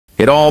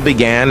It all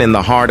began in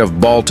the heart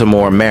of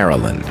Baltimore,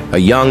 Maryland. A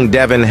young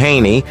Devin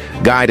Haney,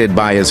 guided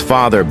by his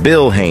father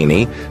Bill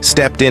Haney,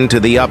 stepped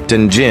into the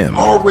Upton Gym.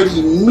 I already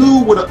knew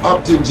what an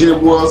Upton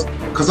Gym was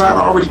because I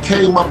already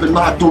came up and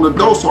knocked on the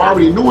door, so I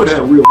already knew it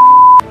had real.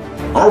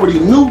 I already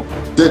knew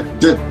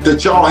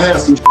that y'all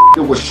had some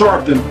that was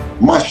sharp than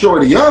my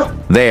shorty up.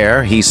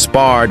 There, he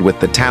sparred with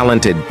the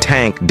talented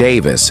Tank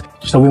Davis.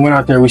 So we went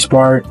out there, we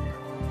sparred.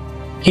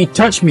 He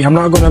touched me, I'm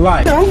not gonna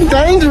lie. I'm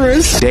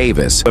dangerous.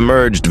 Davis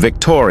emerged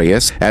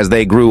victorious. As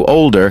they grew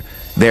older,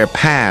 their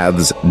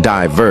paths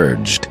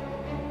diverged.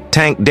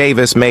 Tank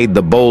Davis made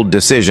the bold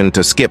decision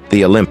to skip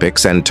the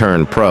Olympics and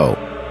turn pro.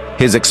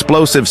 His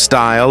explosive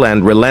style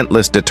and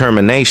relentless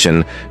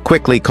determination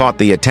quickly caught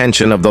the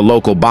attention of the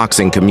local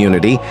boxing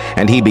community,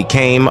 and he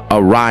became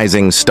a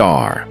rising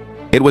star.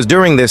 It was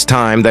during this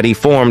time that he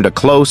formed a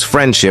close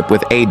friendship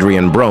with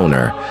Adrian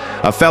Broner,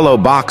 a fellow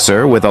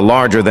boxer with a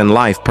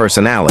larger-than-life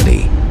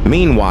personality.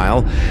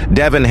 Meanwhile,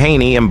 Devin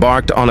Haney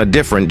embarked on a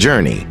different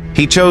journey.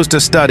 He chose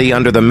to study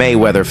under the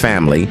Mayweather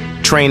family,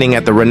 training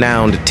at the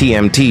renowned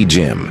TMT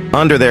gym.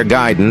 Under their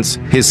guidance,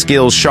 his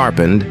skills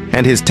sharpened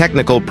and his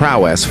technical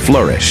prowess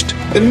flourished.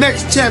 The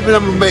next champion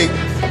I'm gonna make,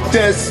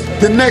 that's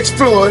the next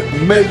Floyd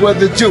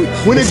Mayweather Jr.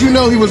 When did you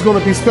know he was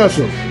gonna be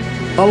special?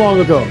 How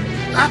long ago?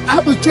 I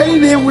was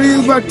training him when he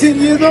was about 10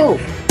 years old.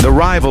 The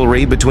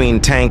rivalry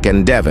between Tank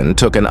and Devin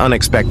took an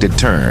unexpected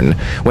turn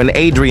when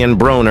Adrian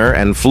Broner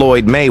and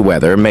Floyd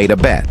Mayweather made a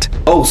bet.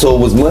 Oh, so it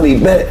was money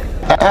bet?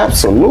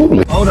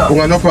 Absolutely. Hold up. We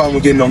got no problem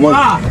with getting no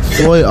money.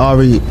 Floyd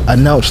already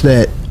announced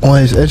that on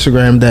his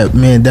Instagram that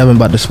me and Devin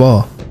about to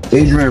spar.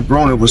 Adrian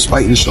Broner was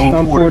fighting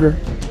Sean Porter.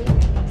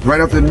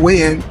 Right after the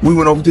weigh-in, we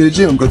went over to the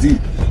gym because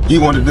he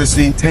wanted to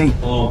see Tank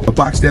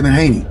box Devin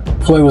Haney.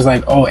 Floyd was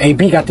like, oh,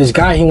 AB got this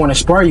guy, he wanna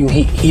spar you,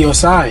 he your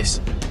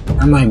size.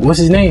 I'm like, what's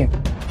his name?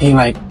 He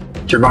like,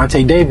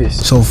 Gervonta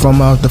Davis. So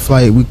from out the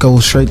fight, we go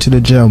straight to the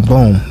gym,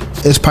 boom.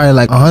 It's probably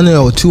like 100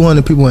 or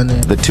 200 people in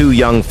there. The two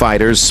young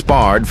fighters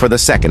sparred for the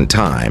second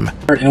time.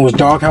 And it was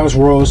doghouse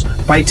rules,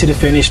 fight to the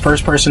finish,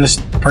 first person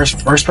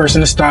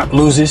to stop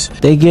loses.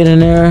 They get in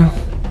there,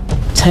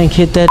 Tank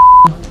hit that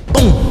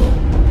boom.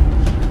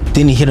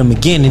 Then he hit him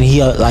again and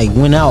he like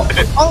went out.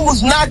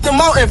 Almost knocked him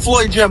out in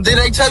Floyd gym. Did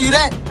they tell you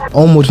that?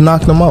 Almost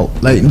knocked him out.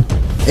 Like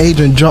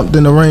Adrian jumped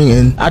in the ring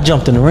and I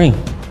jumped in the ring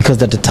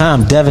because at the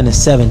time Devin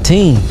is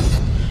 17.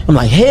 I'm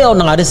like, hell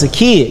no, this is a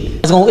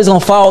kid. It's gonna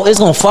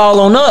fall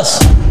on us.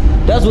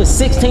 That's with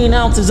 16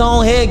 ounces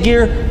on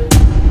headgear.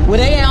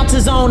 With 8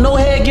 ounces on, no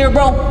headgear,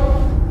 bro.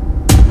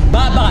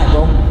 Bye-bye,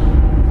 bro.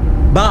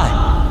 Bye.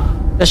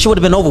 That shit would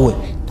have been over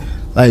with.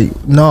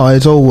 like, no,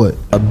 it's over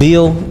with. A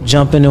Bill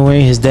jumped in the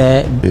ring, his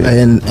dad.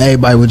 And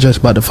everybody was just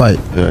about to fight.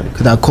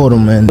 Cause I caught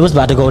him and it was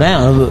about to go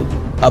down.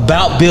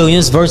 About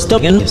billions versus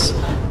billions.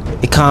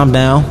 It calmed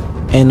down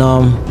and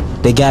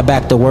they got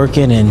back to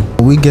working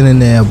and we get in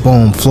there,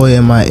 boom, Floyd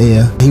in my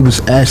ear. He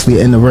was actually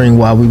in the ring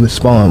while we was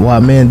sparring,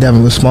 while me and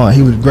Devin was sparring.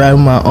 He was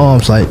grabbing my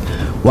arms like,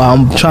 while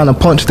I'm trying to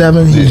punch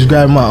Devin, he was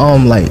grabbing my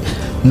arm like,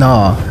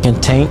 nah.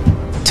 And Tank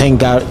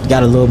got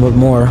a little bit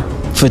more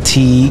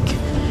fatigue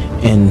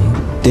and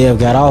Dev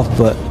got off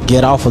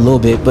a little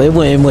bit, but it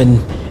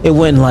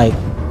wasn't like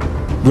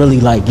really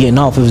like getting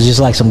off. It was just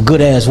like some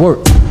good ass work.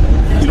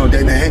 You know,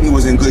 Devin Haney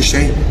was in good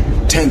shape.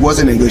 Tank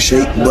wasn't in good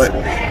shape, but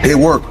it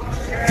worked.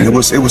 And it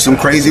was some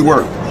crazy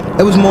work.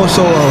 It was more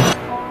so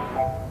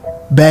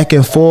back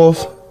and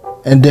forth,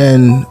 and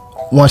then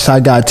once I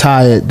got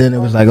tired, then it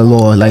was like a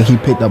little, like he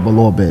picked up a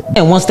little bit.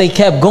 And once they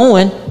kept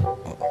going,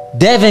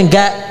 Devin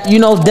got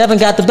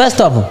the best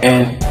of them.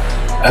 And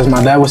as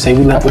my dad would say,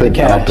 we left with the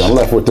cash. I'm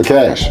left with the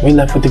cash. We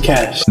left with the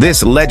cash.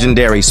 This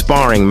legendary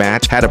sparring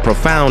match had a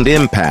profound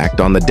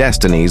impact on the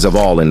destinies of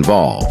all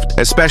involved,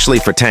 especially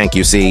for Tank.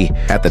 You see,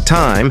 at the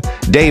time,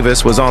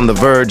 Davis was on the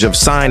verge of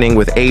signing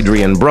with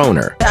Adrian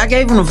Broner. I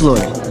gave him a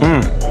Floyd.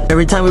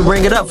 Every time we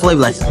bring it up, Floyd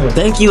like,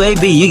 thank you,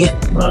 AB.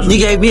 You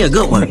gave me a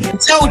good one.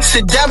 Tell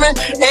Devin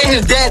and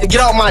his dad to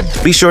get off my.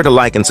 Be sure to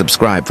like and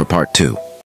subscribe for part 2.